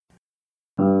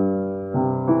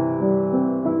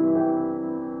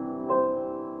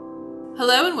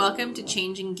Hello and welcome to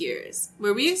Changing Gears,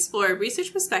 where we explore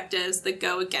research perspectives that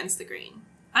go against the grain.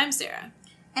 I'm Sarah.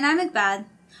 And I'm Iqbal.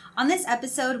 On this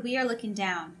episode, we are looking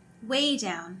down, way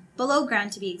down, below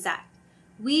ground to be exact.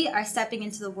 We are stepping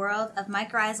into the world of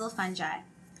mycorrhizal fungi.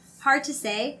 Hard to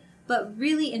say, but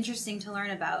really interesting to learn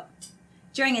about.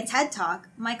 During a TED Talk,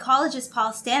 mycologist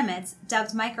Paul Stamets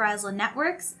dubbed mycorrhizal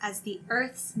networks as the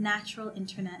Earth's natural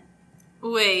internet.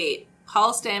 Wait,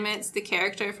 Paul Stamets, the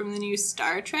character from the new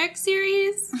Star Trek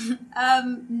series?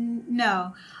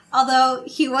 No. Although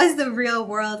he was the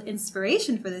real-world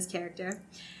inspiration for this character.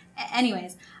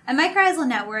 Anyways, a mycorrhizal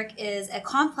network is a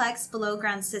complex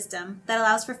below-ground system that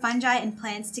allows for fungi and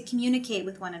plants to communicate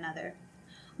with one another.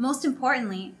 Most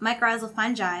importantly, mycorrhizal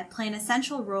fungi play an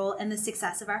essential role in the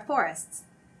success of our forests.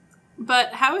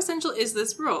 But how essential is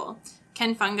this role?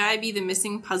 Can fungi be the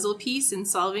missing puzzle piece in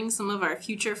solving some of our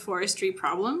future forestry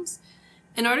problems?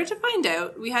 In order to find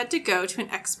out, we had to go to an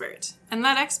expert, and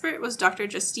that expert was Dr.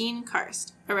 Justine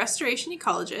Karst, a restoration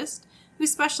ecologist who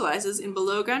specializes in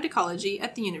below-ground ecology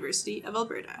at the University of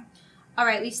Alberta. All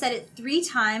right, we've said it 3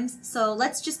 times, so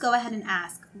let's just go ahead and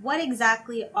ask, what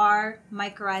exactly are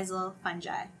mycorrhizal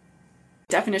fungi?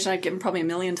 Definition I've given probably 1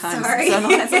 million times. Sorry. So no,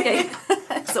 that's okay.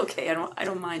 It's okay. I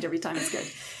don't mind every time. It's good.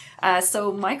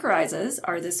 So mycorrhizas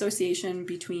are the association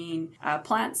between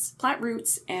plants, plant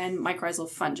roots, and mycorrhizal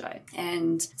fungi.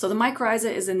 And so the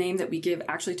mycorrhiza is a name that we give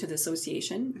actually to the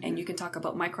association. And you can talk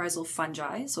about mycorrhizal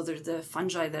fungi. So they're the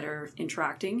fungi that are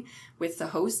interacting with the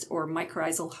host, or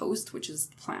mycorrhizal host, which is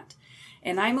the plant.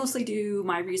 And I mostly do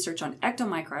my research on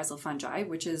ectomycorrhizal fungi,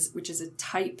 which is a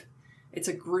type. It's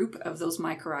a group of those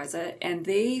mycorrhiza, and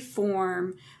they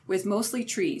form with mostly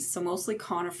trees, so mostly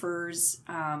conifers.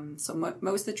 Most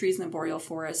of the trees in the boreal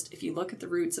forest, if you look at the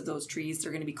roots of those trees,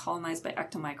 they're going to be colonized by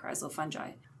ectomycorrhizal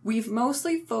fungi. We've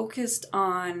mostly focused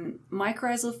on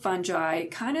mycorrhizal fungi,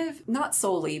 kind of not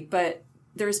solely, but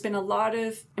there's been a lot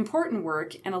of important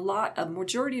work, and a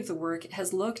majority of the work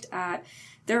has looked at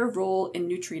their role in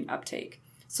nutrient uptake.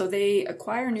 So they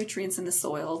acquire nutrients in the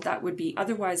soil that would be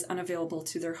otherwise unavailable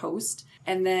to their host,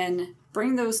 and then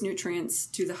bring those nutrients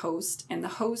to the host, and the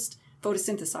host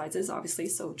photosynthesizes, obviously,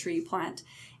 so tree, plant,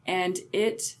 and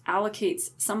it allocates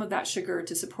some of that sugar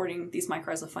to supporting these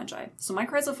mycorrhizal fungi. So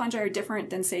mycorrhizal fungi are different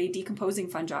than, say, decomposing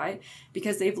fungi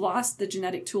because they've lost the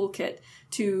genetic toolkit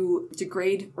to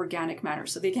degrade organic matter.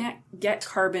 So they can't get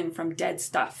carbon from dead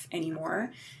stuff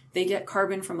anymore. They get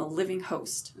carbon from a living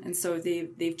host. And so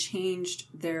they've changed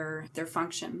their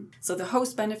function. So the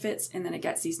host benefits, and then it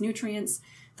gets these nutrients.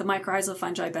 The mycorrhizal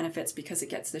fungi benefits because it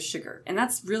gets the sugar. And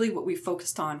that's really what we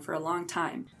focused on for a long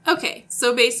time. Okay,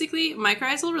 so basically,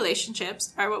 mycorrhizal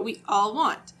relationships are what we all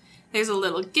want. There's a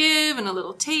little give and a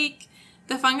little take.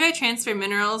 The fungi transfer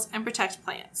minerals and protect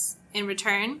plants. In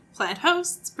return, plant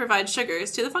hosts provide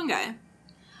sugars to the fungi.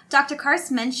 Dr.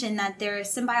 Karst mentioned that their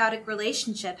symbiotic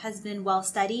relationship has been well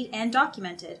studied and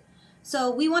documented. So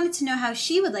we wanted to know how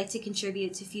she would like to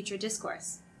contribute to future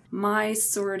discourse. My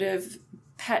sort of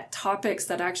pet topics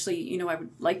that actually, I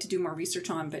would like to do more research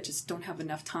on, but just don't have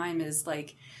enough time is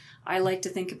I like to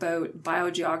think about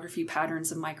biogeography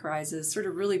patterns of mycorrhizas, sort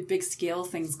of really big scale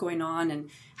things going on, and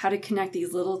how to connect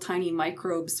these little tiny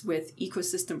microbes with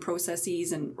ecosystem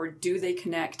processes, or do they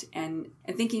connect, and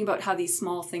thinking about how these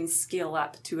small things scale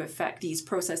up to affect these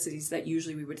processes that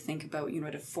usually we would think about,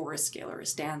 at a forest scale or a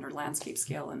stand or landscape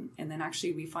scale. And then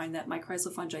actually we find that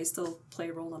mycorrhizal fungi still play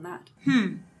a role in that.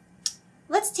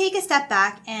 Let's take a step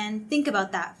back and think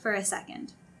about that for a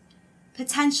second.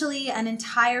 Potentially an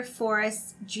entire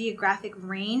forest's geographic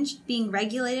range being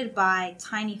regulated by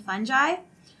tiny fungi.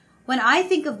 When I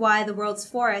think of why the world's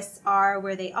forests are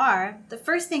where they are, the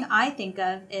first thing I think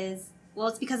of is,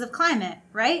 it's because of climate,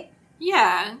 right?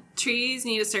 Yeah, trees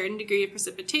need a certain degree of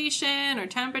precipitation or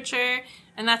temperature,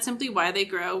 and that's simply why they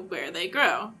grow where they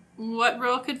grow. What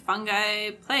role could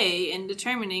fungi play in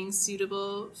determining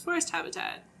suitable forest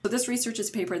habitat? So this research is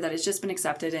a paper that has just been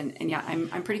accepted, and yeah,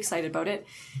 I'm pretty excited about it.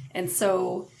 And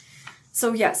so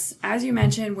yes, as you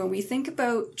mentioned, when we think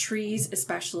about trees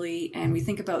especially, and we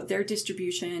think about their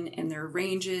distribution and their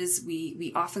ranges,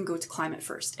 we often go to climate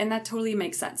first. And that totally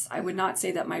makes sense. I would not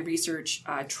say that my research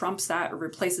trumps that or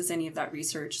replaces any of that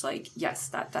research. Yes,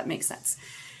 that makes sense.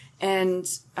 And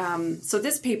so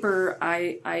this paper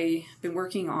I've been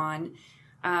working on,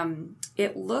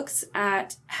 it looks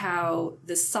at how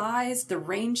the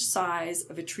range size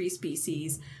of a tree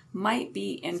species might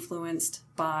be influenced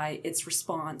by its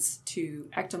response to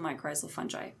ectomycorrhizal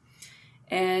fungi.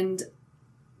 And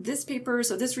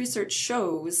this research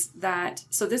shows that,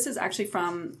 so this is actually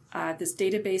from this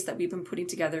database that we've been putting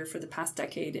together for the past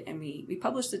decade, and we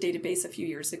published the database a few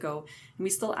years ago, and we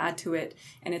still add to it,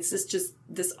 and it's just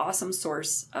this awesome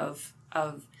source of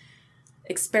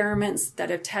experiments that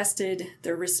have tested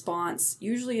the response,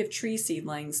 usually of tree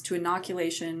seedlings, to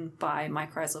inoculation by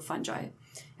mycorrhizal fungi.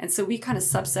 And so we kind of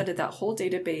subsetted that whole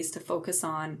database to focus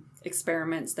on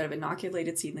experiments that have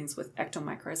inoculated seedlings with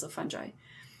ectomycorrhizal fungi.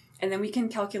 And then we can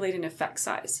calculate an effect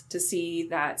size to see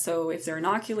that, so if they're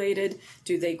inoculated,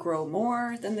 do they grow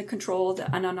more than the control, the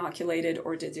uninoculated,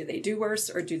 or do they do worse,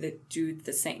 or do they do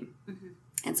the same? Mm-hmm.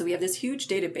 And so we have this huge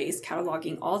database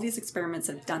cataloging all these experiments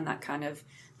that have done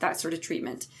that sort of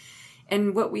treatment.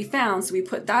 And what we found, so we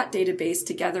put that database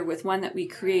together with one that we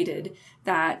created,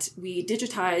 that we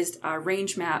digitized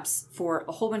range maps for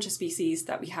a whole bunch of species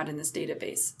that we had in this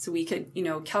database. So we could,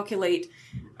 calculate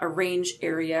a range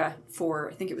area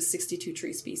for, I think it was 62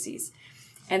 tree species.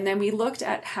 And then we looked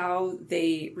at how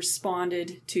they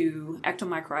responded to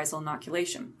ectomycorrhizal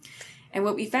inoculation. And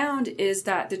what we found is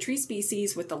that the tree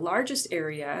species with the largest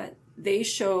area, they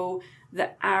show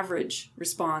the average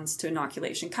response to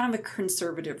inoculation, kind of a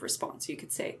conservative response, you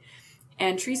could say.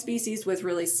 And tree species with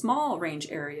really small range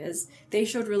areas, they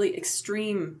showed really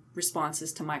extreme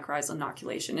responses to mycorrhizal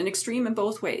inoculation, and extreme in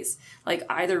both ways, like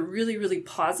either really, really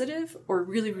positive or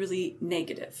really, really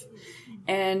negative.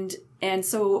 And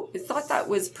so I thought that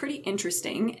was pretty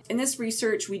interesting. In this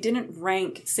research, we didn't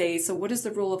rank, so what is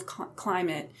the role of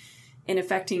climate in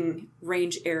affecting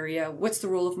range area? What's the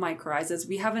role of mycorrhizas?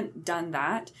 We haven't done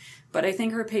that, but I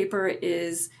think her paper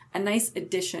is a nice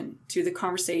addition to the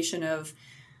conversation of,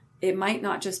 it might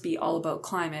not just be all about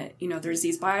climate. There's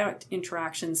these biotic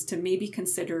interactions to maybe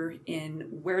consider in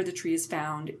where the tree is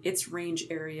found, its range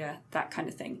area, that kind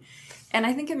of thing. And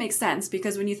I think it makes sense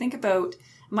because when you think about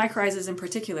mycorrhizas in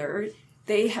particular,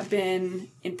 they have been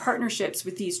in partnerships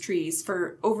with these trees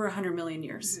for over 100 million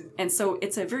years. Mm-hmm. And so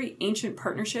it's a very ancient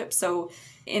partnership. So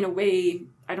in a way,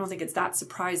 I don't think it's that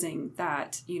surprising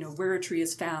that, where a tree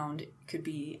is found could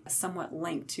be somewhat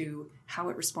linked to how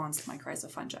it responds to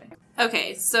mycorrhizal fungi.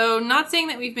 Okay, so not saying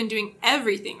that we've been doing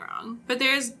everything wrong, but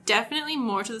there's definitely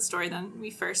more to the story than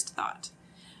we first thought.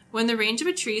 When the range of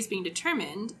a tree is being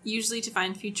determined, usually to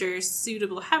find future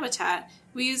suitable habitat,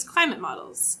 we use climate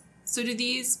models. So do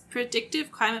these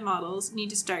predictive climate models need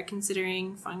to start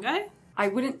considering fungi? I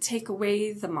wouldn't take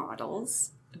away the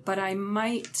models, but I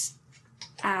might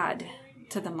add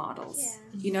to the models.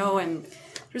 Yeah. And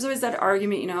there's always that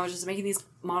argument, just making these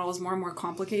models more and more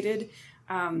complicated.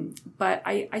 But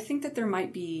I think that there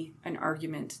might be an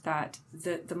argument that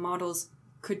the models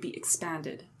could be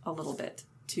expanded a little bit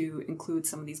to include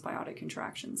some of these biotic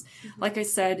interactions. Mm-hmm. Like I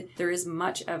said, there is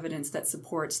much evidence that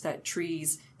supports that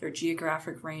trees, their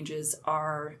geographic ranges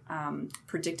are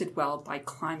predicted well by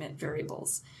climate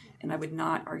variables. And I would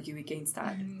not argue against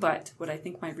that. Mm-hmm. But what I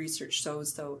think my research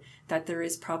shows, though, that there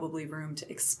is probably room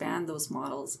to expand those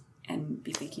models and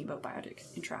be thinking about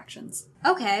biotic interactions.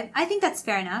 Okay, I think that's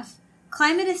fair enough.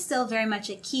 Climate is still very much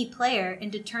a key player in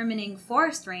determining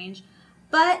forest range,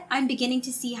 but I'm beginning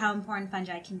to see how important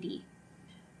fungi can be.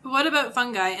 What about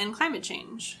fungi and climate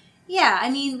change? Yeah,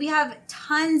 we have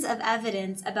tons of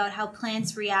evidence about how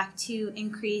plants react to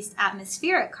increased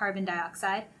atmospheric carbon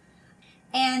dioxide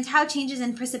and how changes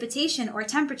in precipitation or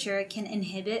temperature can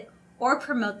inhibit or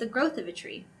promote the growth of a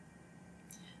tree.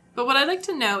 But what I'd like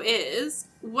to know is,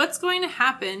 what's going to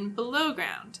happen below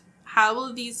ground? How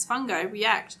will these fungi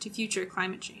react to future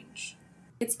climate change?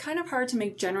 It's kind of hard to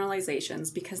make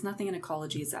generalizations because nothing in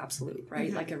ecology is absolute, right?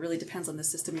 Mm-hmm. Like it really depends on the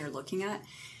system you're looking at.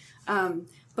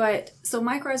 But so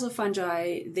mycorrhizal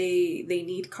fungi, they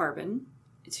need carbon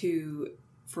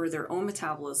for their own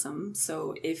metabolism.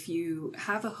 So if you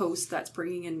have a host that's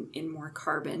bringing in more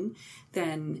carbon,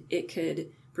 then it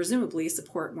could presumably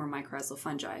support more mycorrhizal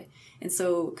fungi. And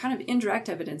so kind of indirect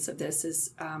evidence of this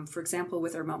is, for example,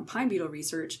 with our mountain pine beetle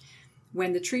research,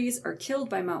 when the trees are killed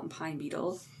by mountain pine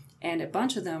beetle, and a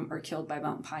bunch of them are killed by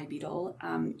mountain pine beetle,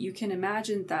 you can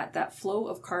imagine that flow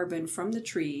of carbon from the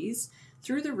trees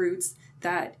through the roots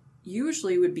that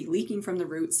usually would be leaking from the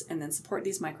roots and then support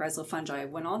these mycorrhizal fungi.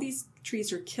 When all these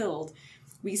trees are killed,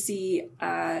 we see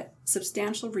a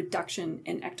substantial reduction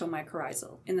in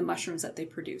ectomycorrhizal, in the mushrooms that they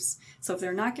produce. So if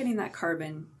they're not getting that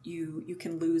carbon, you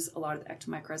can lose a lot of the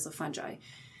ectomycorrhizal fungi.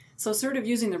 So sort of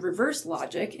using the reverse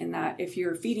logic in that if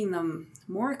you're feeding them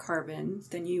more carbon,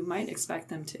 then you might expect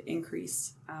them to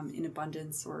increase in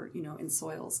abundance or, in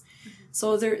soils. Mm-hmm.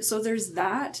 So there's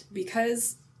that,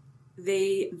 because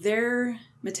their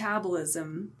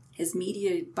metabolism is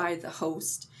mediated by the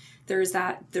host. there's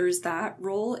that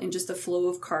role in just the flow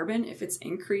of carbon. If it's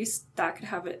increased, that could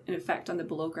have an effect on the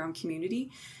below ground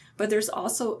community. But there's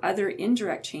also other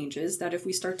indirect changes that if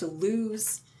we start to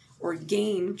lose or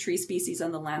gain tree species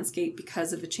on the landscape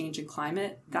because of a change in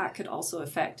climate, that could also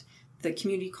affect the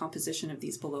community composition of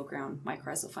these below ground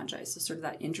mycorrhizal fungi. So sort of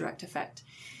that indirect effect.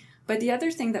 But the other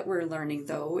thing that we're learning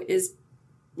though is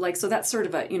so that's sort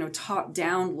of a, top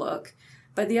down look.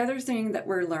 But the other thing that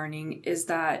we're learning is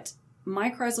that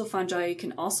mycorrhizal fungi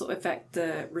can also affect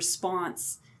the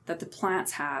response that the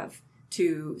plants have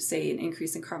to, say, an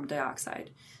increase in carbon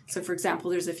dioxide. So, for example,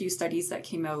 there's a few studies that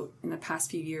came out in the past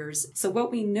few years. So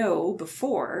what we know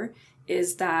before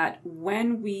is that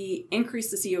when we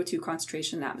increase the CO2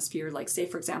 concentration in the atmosphere, like, say,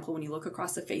 for example, when you look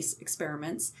across the face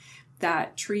experiments,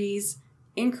 that trees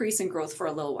increase in growth for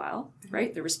a little while,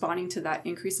 right? They're responding to that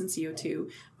increase in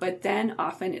CO2, but then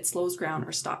often it slows down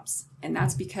or stops. And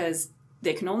that's because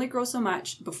they can only grow so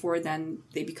much before then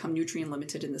they become nutrient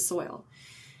limited in the soil.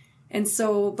 And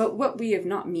so, but what we have,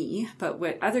 not me, but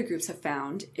what other groups have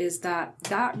found is that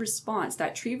response,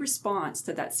 that tree response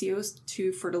to that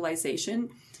CO2 fertilization,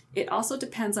 it also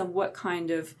depends on what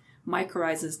kind of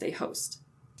mycorrhizas they host.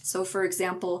 So for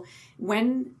example,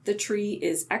 when the tree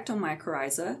is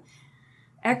ectomycorrhiza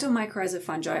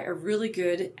fungi are really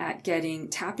good at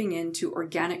tapping into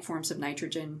organic forms of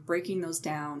nitrogen, breaking those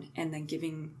down, and then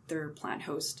giving their plant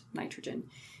host nitrogen.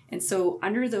 And so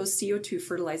under those CO2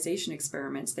 fertilization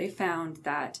experiments, they found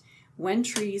that when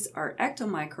trees are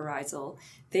ectomycorrhizal,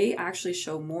 they actually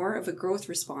show more of a growth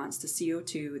response to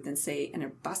CO2 than, say, an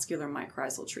arbuscular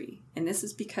mycorrhizal tree. And this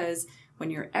is because when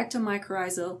you're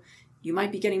ectomycorrhizal, you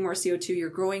might be getting more CO2, you're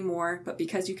growing more, but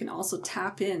because you can also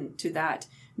tap into that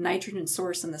nitrogen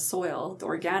source in the soil, the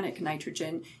organic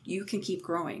nitrogen, you can keep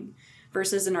growing.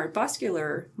 Versus an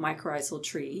arbuscular mycorrhizal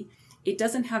tree, it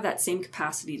doesn't have that same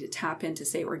capacity to tap into,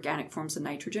 say, organic forms of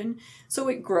nitrogen. So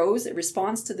it grows, it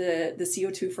responds to the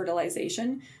CO2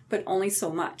 fertilization, but only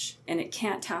so much. And it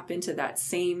can't tap into that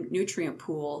same nutrient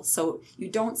pool. So you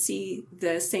don't see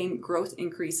the same growth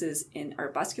increases in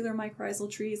arbuscular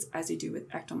mycorrhizal trees as you do with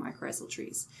ectomycorrhizal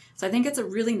trees. So I think it's a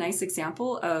really nice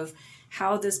example of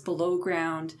how this below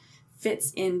ground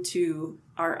fits into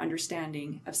our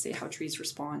understanding of, say, how trees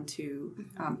respond to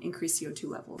increased CO2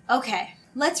 levels. Okay,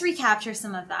 let's recapture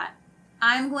some of that.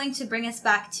 I'm going to bring us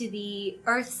back to the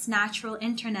Earth's natural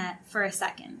internet for a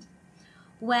second.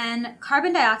 When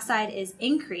carbon dioxide is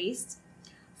increased,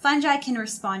 fungi can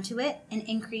respond to it and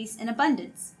increase in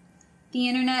abundance. The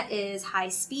internet is high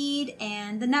speed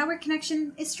and the network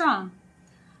connection is strong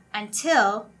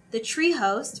until the tree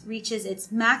host reaches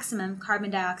its maximum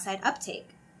carbon dioxide uptake.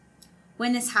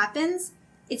 When this happens,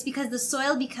 it's because the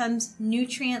soil becomes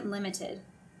nutrient limited.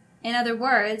 In other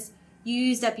words, you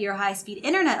used up your high-speed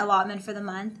internet allotment for the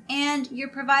month, and your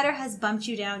provider has bumped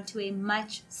you down to a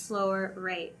much slower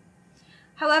rate.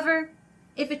 However,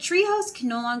 if a tree host can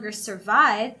no longer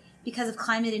survive because of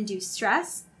climate-induced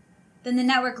stress, then the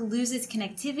network loses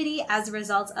connectivity as a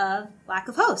result of lack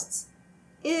of hosts.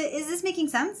 Is this making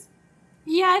sense?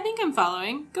 Yeah, I think I'm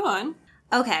following. Go on.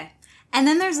 Okay. And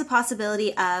then there's the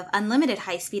possibility of unlimited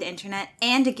high-speed internet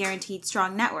and a guaranteed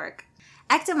strong network.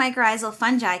 Ectomycorrhizal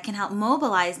fungi can help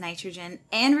mobilize nitrogen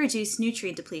and reduce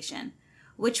nutrient depletion,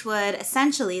 which would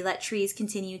essentially let trees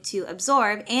continue to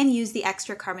absorb and use the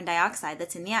extra carbon dioxide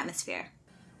that's in the atmosphere.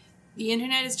 The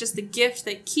internet is just the gift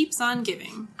that keeps on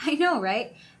giving. I know,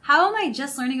 right? How am I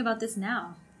just learning about this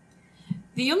now?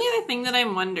 The only other thing that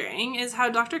I'm wondering is how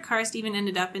Dr. Karst even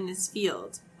ended up in this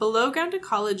field. Below ground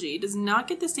ecology does not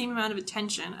get the same amount of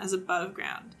attention as above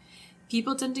ground.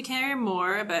 People tend to care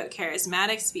more about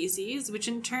charismatic species, which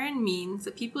in turn means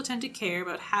that people tend to care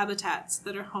about habitats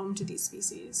that are home to these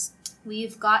species.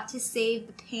 We've got to save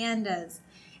the pandas.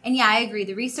 And yeah, I agree,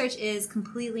 the research is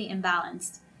completely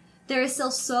imbalanced. There is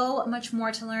still so much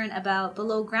more to learn about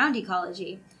below ground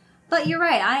ecology. But you're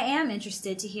right, I am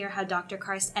interested to hear how Dr.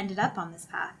 Karst ended up on this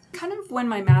path. Kind of when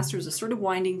my master's was sort of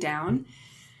winding down,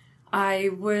 I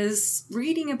was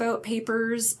reading about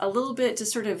papers a little bit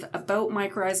just sort of about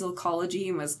mycorrhizal ecology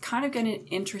and was kind of getting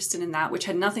interested in that, which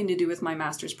had nothing to do with my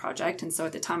master's project. And so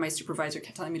at the time, my supervisor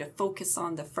kept telling me to focus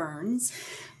on the ferns.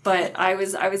 But I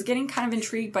was getting kind of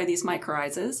intrigued by these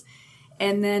mycorrhizas.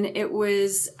 And then it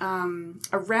was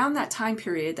around that time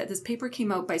period that this paper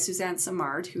came out by Suzanne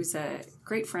Simard, who's a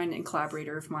great friend and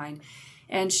collaborator of mine.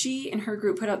 And she and her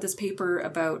group put out this paper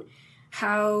about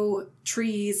how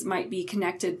trees might be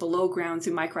connected below ground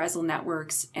through mycorrhizal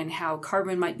networks and how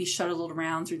carbon might be shuttled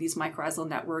around through these mycorrhizal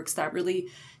networks. That really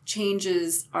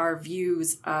changes our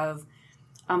views of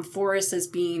forests as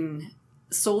being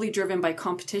solely driven by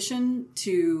competition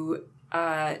to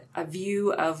a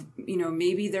view of,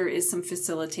 maybe there is some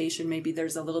facilitation, maybe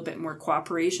there's a little bit more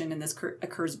cooperation, and this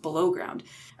occurs below ground.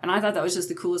 And I thought that was just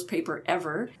the coolest paper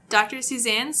ever. Dr.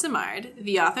 Suzanne Simard,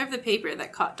 the author of the paper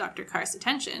that caught Dr. Karst's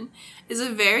attention, is a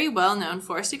very well-known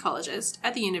forest ecologist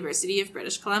at the University of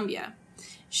British Columbia.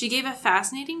 She gave a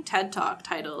fascinating TED Talk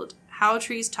titled, How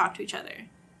Trees Talk to Each Other.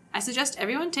 I suggest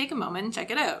everyone take a moment and check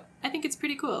it out. I think it's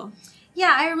pretty cool.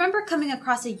 Yeah, I remember coming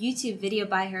across a YouTube video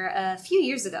by her a few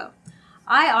years ago.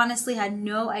 I honestly had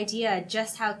no idea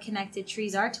just how connected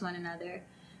trees are to one another.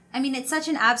 I mean, it's such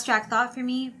an abstract thought for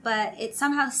me, but it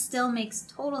somehow still makes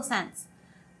total sense.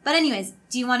 But anyways,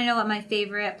 do you want to know what my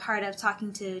favorite part of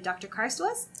talking to Dr. Karst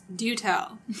was? Do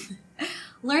tell.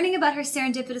 Learning about her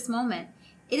serendipitous moment.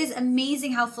 It is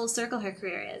amazing how full circle her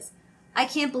career is. I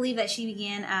can't believe that she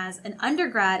began as an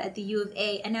undergrad at the U of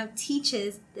A and now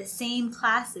teaches the same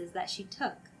classes that she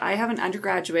took. I have an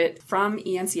undergraduate from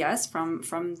ENCS,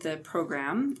 from the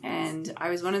program, and I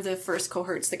was one of the first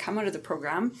cohorts to come out of the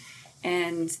program,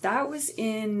 and that was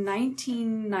in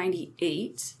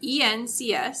 1998.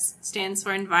 ENCS stands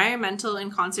for Environmental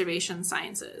and Conservation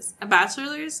Sciences, a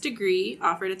bachelor's degree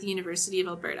offered at the University of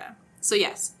Alberta. So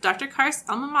yes, Dr. Karst's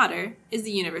alma mater is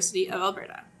the University of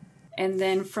Alberta. And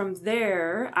then from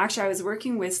there, actually I was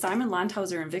working with Simon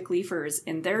Landhauser and Vic Liefers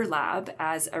in their lab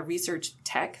as a research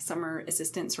tech, summer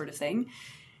assistant sort of thing.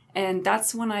 And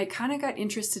that's when I kind of got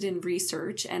interested in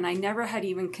research, and I never had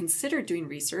even considered doing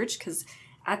research because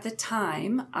at the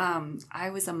time I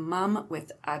was a mom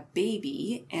with a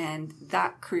baby, and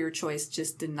that career choice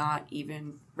just did not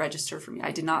even register for me.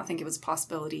 I did not think it was a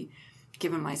possibility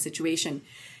given my situation.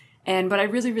 But I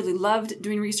really, really loved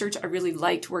doing research. I really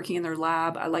liked working in their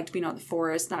lab. I liked being out in the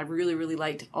forest, and I really, really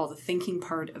liked all the thinking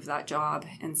part of that job.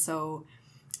 And so,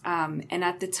 and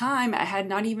at the time, I had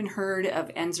not even heard of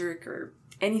NSERC or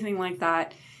anything like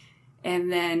that.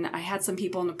 And then I had some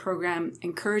people in the program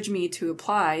encourage me to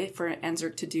apply for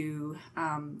NSERC to do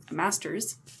a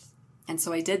master's. And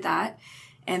so I did that.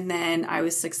 And then I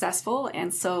was successful.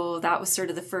 And so that was sort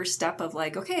of the first step of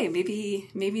like, okay,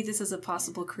 maybe this is a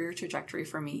possible career trajectory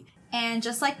for me. And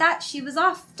just like that, she was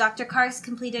off. Dr. Karst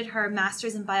completed her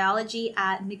master's in biology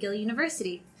at McGill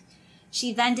University.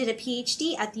 She then did a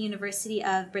PhD at the University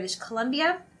of British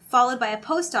Columbia, followed by a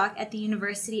postdoc at the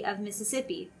University of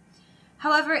Mississippi.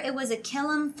 However, it was a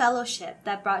Killam Fellowship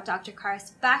that brought Dr.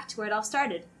 Karst back to where it all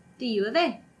started, the U of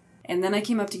A. And then I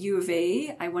came up to U of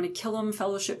A. I won a Killam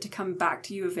Fellowship to come back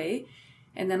to U of A.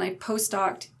 And then I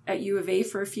postdoced at U of A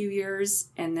for a few years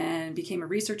and then became a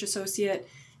research associate.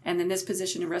 And then this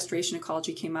position in restoration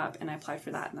ecology came up and I applied for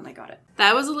that and then I got it.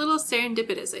 That was a little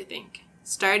serendipitous, I think.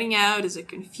 Starting out as a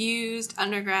confused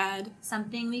undergrad.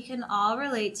 Something we can all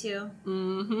relate to.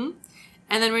 Mm-hmm.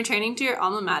 And then returning to your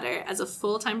alma mater as a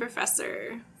full-time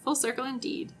professor. Full circle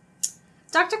indeed.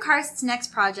 Dr. Karst's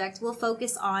next project will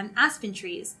focus on aspen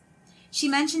trees. She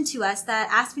mentioned to us that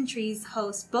aspen trees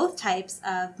host both types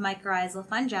of mycorrhizal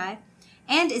fungi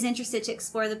and is interested to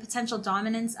explore the potential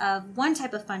dominance of one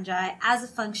type of fungi as a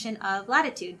function of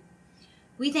latitude.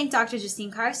 We thank Dr. Justine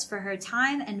Karst for her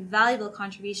time and valuable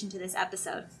contribution to this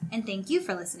episode, and thank you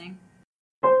for listening.